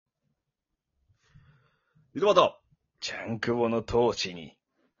井戸端ちゃんくぼの闘志に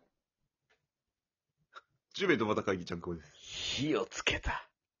10名井戸端会議ちゃんこです。火をつけた。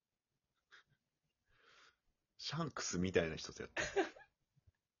シャンクスみたいな一つやった。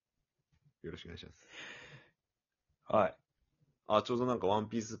よろしくお願いします。はい。ちょうどなんかワン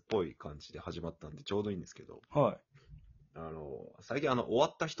ピースっぽい感じで始まったんでちょうどいいんですけど、はい。最近終わ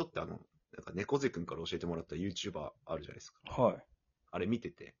った人ってなんか猫背くんから教えてもらった YouTuber あるじゃないですか。はい。あれ見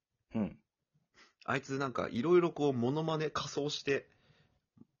てて、うん。あいつなんかいろいろこうモノマネ仮装して、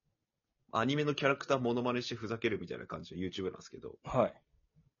アニメのキャラクターモノマネしてふざけるみたいな感じの YouTuber なんですけど、はい。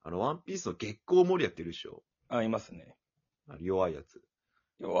ワンピースの月光森やってるでしょ。いますね。弱いやつ。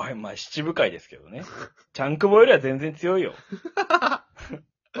弱い、まあ、七部会ですけどね。ちゃんくぼよりは全然強いよ。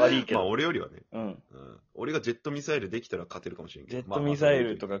悪いけど。まあ俺よりはね。うん。俺がジェットミサイルできたら勝てるかもしれんけど。ジェットミサイ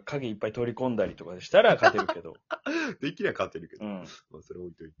ルとか影いっぱい取り込んだりとかしたら勝てるけど。できりゃ勝てるけど。うん。まあそれ置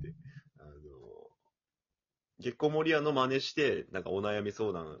いといて。月光森屋の真似して、なんかお悩み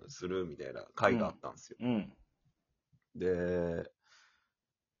相談するみたいな回があったんですよ。うん。で、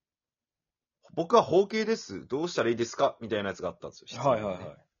僕は包茎です。どうしたらいいですかみたいなやつがあったんですよ。質問ねはいはい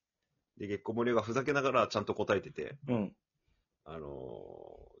はい。で、月光森屋がふざけながらちゃんと答えてて、うん。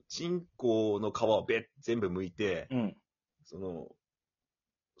チンコの皮を全部剥いて、うん。そ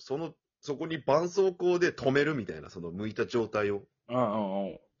こに絆創膏で止めるみたいな、その剥いた状態を。うんうんう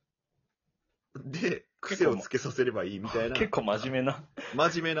ん。で、癖をつけさせればいいみたいな。結構真面目な。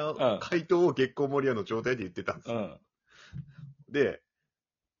真面目な回答を月光森屋の状態で言ってたんですよ。うん。で、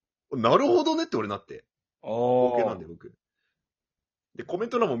なるほどねって俺なって。包茎なんでおー。僕。で、コメン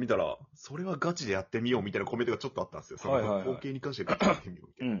ト欄も見たら、それはガチでやってみようみたいなコメントがちょっとあったんですよ。そはいはいはいの包茎に関してガチでやってみよう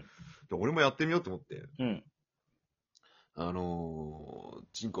みたいな。うん。で俺もやってみようと思って、うん。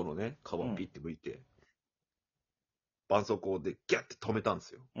チンコのね、皮をピッて剥いて、絆創膏でギャッて止めたんで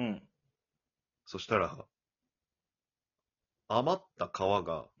すよ。うん。そしたら、余った皮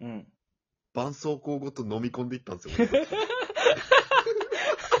が、うん。絆創膏ごと飲み込んでいったんですよ。俺の口に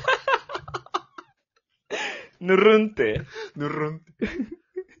ぬるんって。ぬるんって。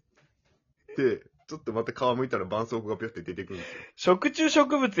で、ちょっとまた皮むいたら絆創膏がピョって出てくるんですよ。食虫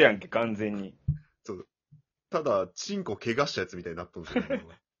植物やんけ、完全に。ただ、チンコ怪我したやつみたいになったんですよ。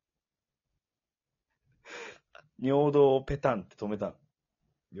尿道をペタンって止めた。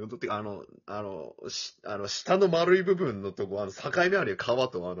尿道ってか、下の丸い部分のとこ、境目あるよ、皮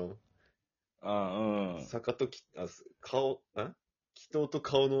とうん。坂と気筒と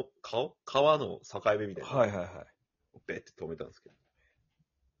顔の、皮の境目みたいな。はいはいはい。ベって止めたんですけど。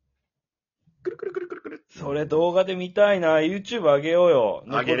くるくるくるくるくる。それ動画で見たいな。YouTube 上げようよ。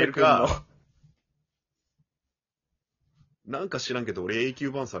上げれるか猫背くんの。なんか知らんけど、俺永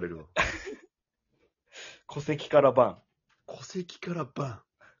久バンされるわ。戸籍からバン。戸籍からバン。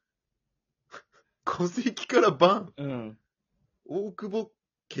戸籍からバン。うん。大久保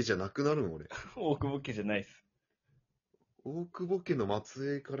家じゃなくなるん俺。大久保家じゃないっす。大久保家の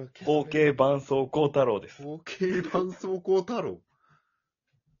末裔から包茎絆創膏太郎です。包茎絆創膏太郎。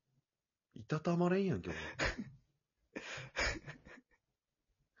いたたまれんやんけ、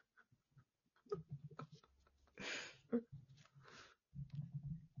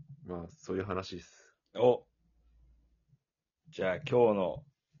まあ、そういう話です。お。じゃあ今日の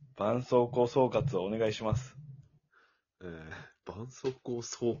絆創膏総括をお願いします。絆創膏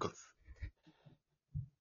総括。